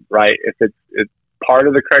 right, if it's part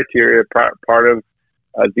of the criteria, part of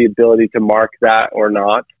the ability to mark that or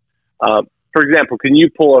not. For example, can you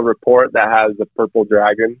pull a report that has a purple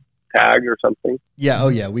dragon tag or something? Yeah. Oh,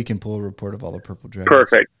 yeah. We can pull a report of all the purple dragons.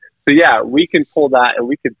 Perfect. So yeah, we can pull that and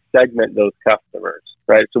we could segment those customers,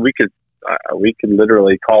 right? So we could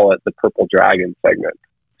literally call it the purple dragon segment.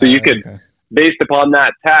 So you could, based upon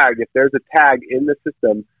that tag, if there's a tag in the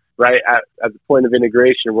system, right, at the point of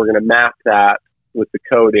integration, we're going to map that with the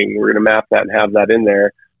coding. We're going to map that and have that in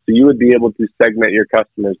there. So you would be able to segment your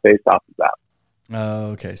customers based off of that. Oh,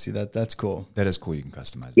 okay. See, that's cool. That is cool. You can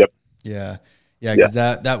customize it. Yeah. Yeah. Because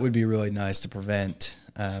that would be really nice to prevent,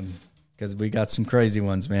 because we got some crazy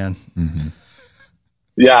ones, man. Mm-hmm.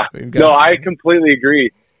 Yeah. No, I completely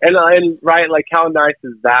agree. And right, like how nice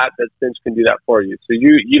is that Cinch can do that for you? So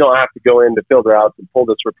you don't have to go into Filter Outs and pull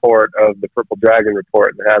this report of the Purple Dragon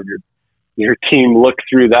report and have your team look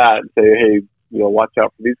through that and say, hey, watch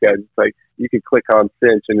out for these guys. It's like you can click on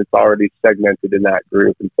Cinch and it's already segmented in that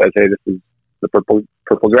group and says, hey, this is the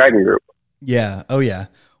Purple Dragon group. Yeah. Oh, yeah.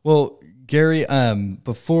 Well, Gary,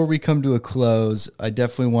 before we come to a close, I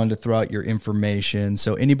definitely wanted to throw out your information.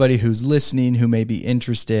 So anybody who's listening who may be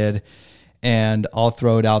interested, and I'll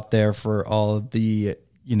throw it out there for all of the,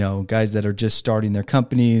 guys that are just starting their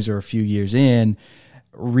companies or a few years in,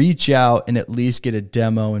 reach out and at least get a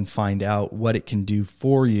demo and find out what it can do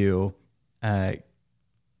for you.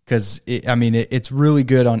 Because it's really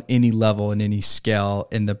good on any level and any scale,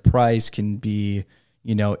 and the price can be,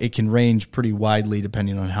 it can range pretty widely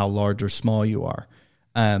depending on how large or small you are.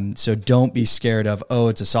 So don't be scared of,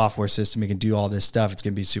 it's a software system, it can do all this stuff, it's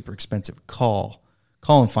going to be super expensive. Call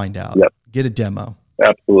and find out. Yep. Get a demo.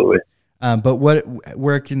 Absolutely. But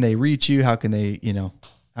where can they reach you? How can they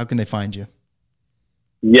find you?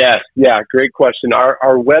 Yes. Yeah. Great question.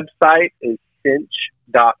 Our website is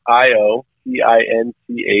cinch.io. CINCH.io.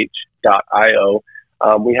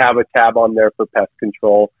 We have a tab on there for pest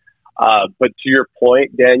control. But to your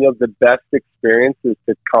point, Daniel, the best experience is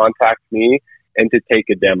to contact me and to take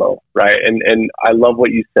a demo, right? And I love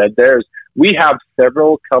what you said there. We have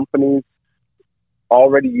several companies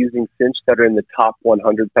already using Cinch that are in the top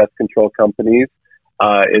 100 pest control companies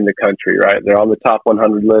in the country, right? They're on the top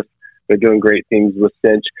 100 list. They're doing great things with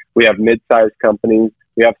Cinch. We have mid-sized companies.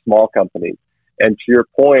 We have small companies. And to your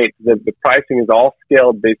point, the pricing is all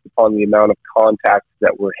scaled based upon the amount of contacts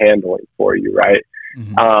that we're handling for you, right?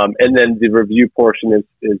 Mm-hmm. And then the review portion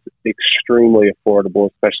is extremely affordable,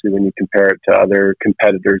 especially when you compare it to other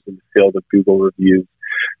competitors in the field of Google reviews.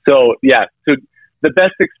 So, yeah, so the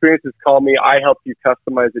best experience is call me. I help you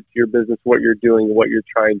customize it to your business, what you're doing, what you're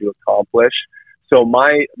trying to accomplish. So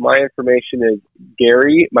my information is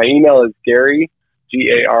Gary. My email is Gary,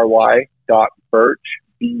 Gary.Birch,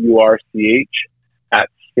 BURCH, at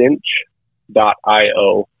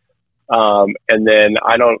cinch.io. And then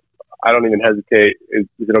I don't even hesitate. Is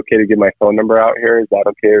it okay to give my phone number out here? Is that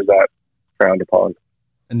okay, or is that frowned upon?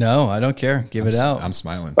 No, I don't care. Give it out. I'm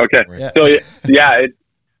smiling. Okay. Yeah. So yeah,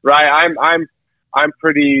 right. I'm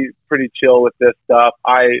pretty chill with this stuff.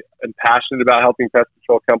 I am passionate about helping pest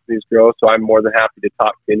control companies grow, so I'm more than happy to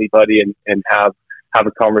talk to anybody and have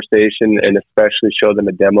a conversation, and especially show them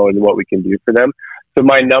a demo and what we can do for them. So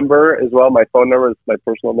my number as well, my phone number, is my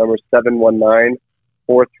personal number, is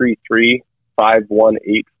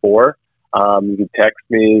 719-433-5184. You can text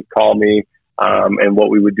me, call me, and what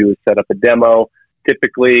we would do is set up a demo.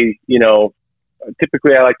 Typically I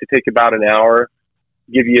like to take about an hour,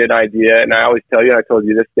 give you an idea. And I always tell you, I told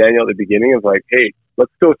you this, Daniel, at the beginning, of like, hey,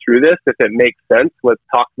 let's go through this. If it makes sense, let's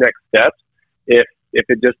talk next steps. If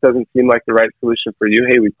it just doesn't seem like the right solution for you,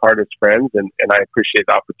 hey, we part as friends, and I appreciate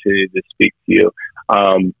the opportunity to speak to you.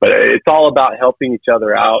 But it's all about helping each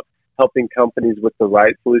other out, helping companies with the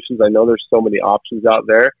right solutions. I know there's so many options out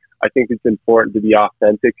there. I think it's important to be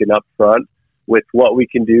authentic and upfront with what we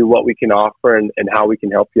can do, what we can offer, and how we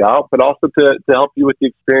can help you out, but also to help you with the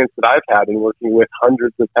experience that I've had in working with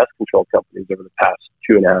hundreds of pest control companies over the past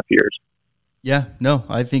 2.5 years. Yeah, no,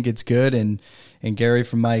 I think it's good. And Gary,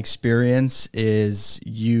 from my experience, is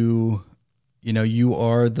you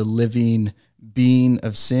are the living being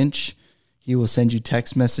of Cinch. He will send you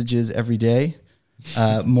text messages every day,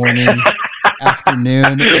 morning,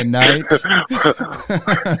 afternoon, and night.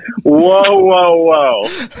 Whoa.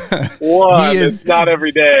 It's not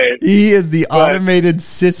every day. He is the automated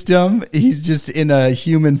system. He's just in a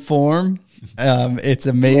human form. It's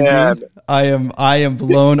amazing. Man. I am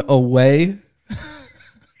blown away.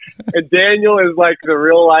 And Daniel is like the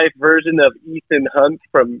real life version of Ethan Hunt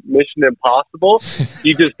from Mission Impossible.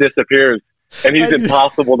 He just disappears, and he's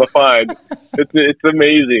impossible to find. It's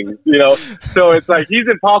amazing, So it's like he's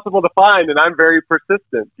impossible to find, and I'm very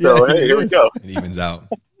persistent. So hey, here we go. It evens out.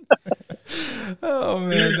 Oh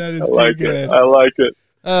man, that is too good. I like it.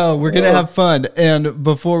 Oh, we're gonna have fun. And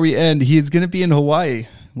before we end, he's gonna be in Hawaii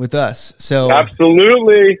with us. So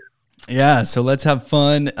absolutely. Yeah, so let's have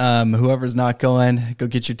fun. Whoever's not going, go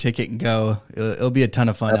get your ticket and go. It'll be a ton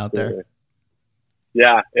of fun out there.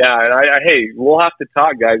 Yeah, and hey, we'll have to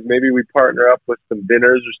talk, guys. Maybe we partner up with some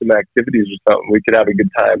dinners or some activities or something. We could have a good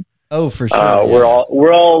time. Oh, for sure. We're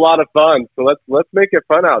all a lot of fun. So let's make it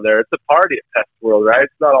fun out there. It's a party at Pest World, right?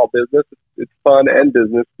 It's not all business. It's fun and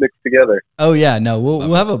business mixed together. Oh yeah, no,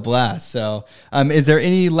 we'll have a blast. So, is there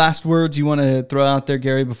any last words you want to throw out there,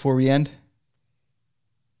 Gary, before we end?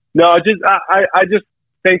 No, I just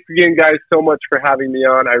thanks again, guys, so much for having me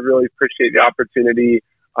on. I really appreciate the opportunity.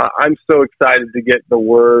 I'm so excited to get the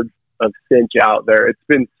word of Cinch out there. It's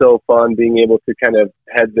been so fun being able to kind of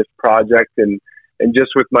head this project, and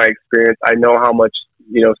just with my experience, I know how much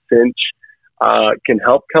Cinch can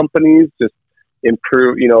help companies just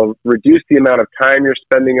improve, reduce the amount of time you're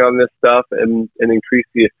spending on this stuff, and increase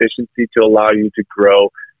the efficiency to allow you to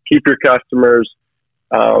grow, keep your customers,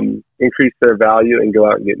 increase their value, and go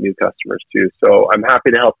out and get new customers too. So I'm happy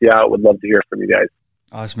to help you out. Would love to hear from you guys.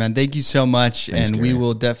 Awesome, man. Thank you so much. Thanks, and Gary. We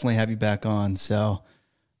will definitely have you back on. So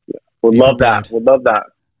Would love that.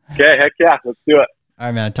 Okay. Heck yeah. Let's do it. All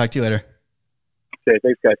right, man. Talk to you later. Okay.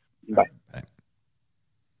 Thanks, guys. Bye.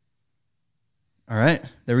 All right.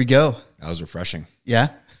 There we go. That was refreshing. Yeah.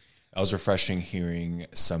 That was refreshing hearing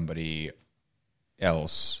somebody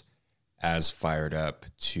else as fired up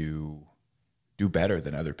to do better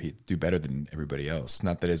than other people, do better than everybody else.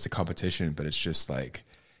 Not that it's a competition, but it's just like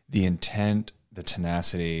the intent, the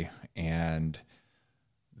tenacity, and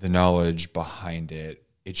the knowledge behind it.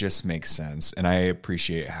 It just makes sense. And I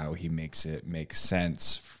appreciate how he makes it make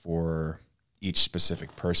sense for each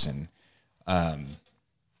specific person.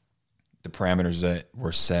 The parameters that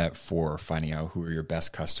were set for finding out who are your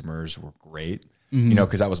best customers were great. Mm-hmm.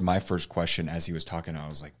 Because that was my first question as he was talking. I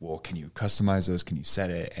was like, well, can you customize those? Can you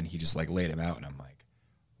set it? And he just like laid them out. And I'm like,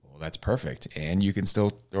 well, that's perfect. And you can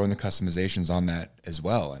still throw in the customizations on that as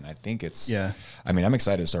well. And I think I'm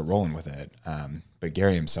excited to start rolling with it. But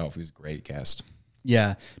Gary himself, he's a great guest.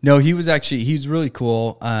 Yeah. No, he was really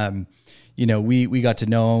cool. We got to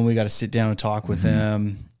know him. We got to sit down and talk with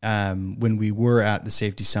him when we were at the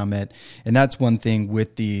Safety Summit. And that's one thing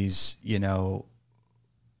with these,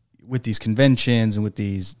 with these conventions and with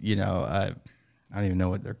these, I don't even know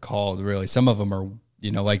what they're called really. Some of them are,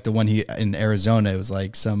 like the one in Arizona, it was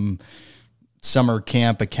like some summer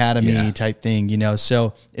camp academy type thing,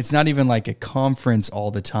 so it's not even like a conference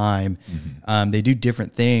all the time. Mm-hmm. They do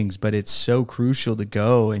different things, but it's so crucial to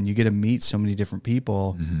go and you get to meet so many different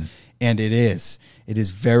people. Mm-hmm. And it is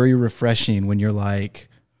very refreshing when you're like,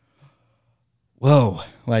 whoa,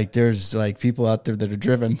 like there's like people out there that are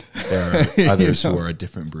driven. There are others who are a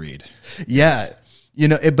different breed. Yeah.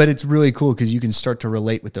 But it's really cool because you can start to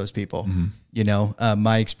relate with those people.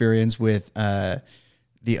 My experience with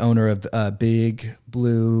the owner of Big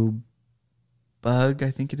Blue Bug, I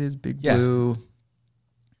think it is Big Blue.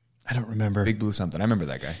 I don't remember. Big Blue something. I remember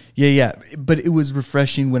that guy. Yeah. But it was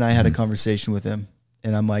refreshing when I had a conversation with him.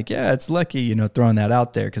 And I'm like, yeah, it's lucky, throwing that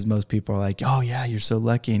out there because most people are like, oh, yeah, you're so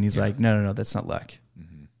lucky. And he's like, no, that's not luck.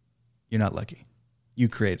 Mm-hmm. You're not lucky. You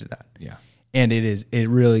created that. Yeah. And it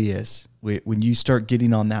really is. When you start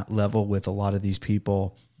getting on that level with a lot of these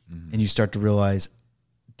people and you start to realize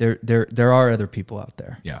there are other people out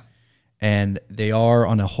there. Yeah. And they are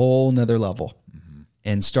on a whole nother level. Mm-hmm.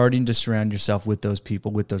 And starting to surround yourself with those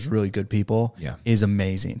people, with those really good people is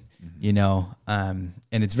amazing, and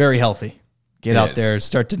it's very healthy. Get out there,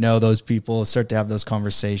 start to know those people, start to have those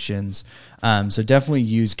conversations. So definitely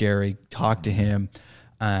use Gary, talk to him.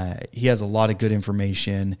 He has a lot of good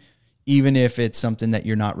information. Even if it's something that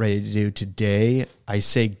you're not ready to do today, I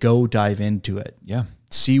say go dive into it. Yeah.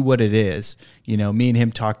 See what it is. Me and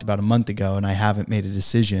him talked about a month ago, and I haven't made a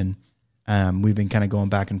decision. We've been kind of going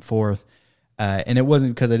back and forth. And it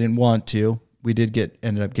wasn't because I didn't want to. We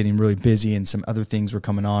ended up getting really busy, and some other things were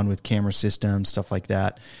coming on with camera systems, stuff like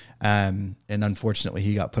that. And unfortunately,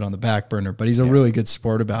 he got put on the back burner. But he's a really good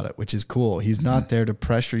sport about it, which is cool. He's not there to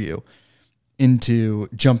pressure you into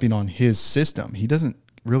jumping on his system. He doesn't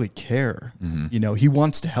really care. Mm-hmm. He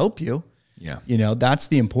wants to help you. Yeah. That's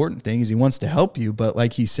the important thing is he wants to help you. But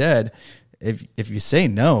like he said, if you say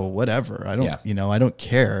no, whatever, I don't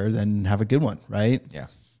care, then have a good one. Right. Yeah.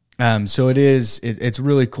 So it's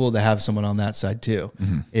really cool to have someone on that side too.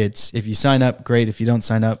 Mm-hmm. It's, if you sign up, great. If you don't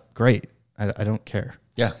sign up, great. I don't care.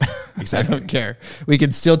 Yeah, exactly. I don't care. We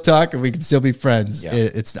can still talk and we can still be friends. Yeah.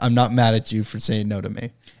 I'm not mad at you for saying no to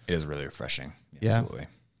me. It is really refreshing. Yeah. Absolutely.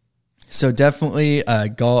 So definitely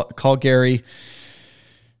call Gary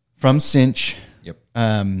from Cinch. Yep.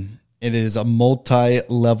 It is a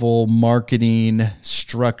multi-level marketing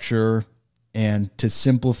structure. And to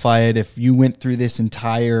simplify it, if you went through this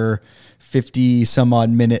entire 50 some odd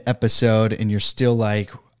minute episode and you're still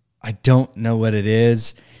like, I don't know what it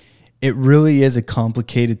is, it really is a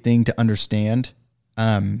complicated thing to understand.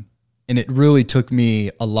 And it really took me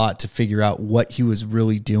a lot to figure out what he was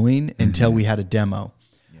really doing until we had a demo.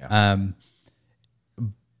 Yeah.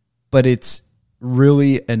 But it's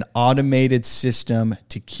really an automated system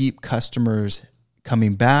to keep customers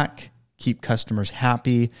coming back, keep customers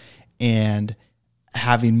happy, and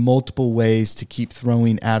having multiple ways to keep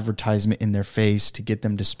throwing advertisement in their face to get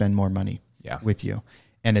them to spend more money with you.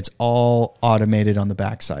 And it's all automated on the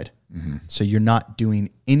backside. Mm-hmm. So you're not doing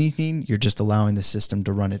anything. You're just allowing the system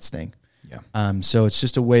to run its thing. Yeah. So it's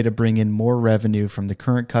just a way to bring in more revenue from the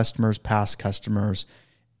current customers, past customers,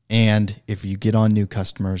 and if you get on new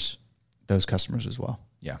customers, those customers as well.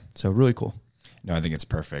 Yeah. So really cool. No, I think it's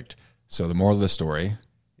perfect. So the moral of the story,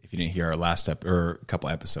 if you didn't hear our last or a couple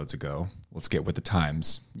episodes ago, let's get with the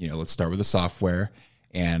times. Let's start with the software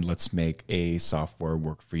and let's make a software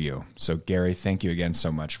work for you. So Gary, thank you again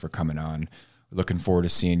so much for coming on. We're looking forward to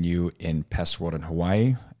seeing you in Pest World in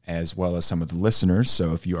Hawaii, as well as some of the listeners.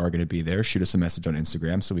 So if you are going to be there, shoot us a message on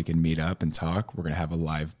Instagram so we can meet up and talk. We're going to have a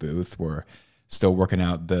live booth. We're still working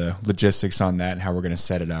out the logistics on that and how we're going to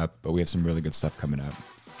set it up, but we have some really good stuff coming up.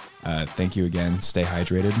 Thank you again. Stay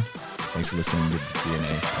hydrated. Thanks for listening to the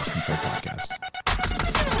DNA Pest Control Podcast.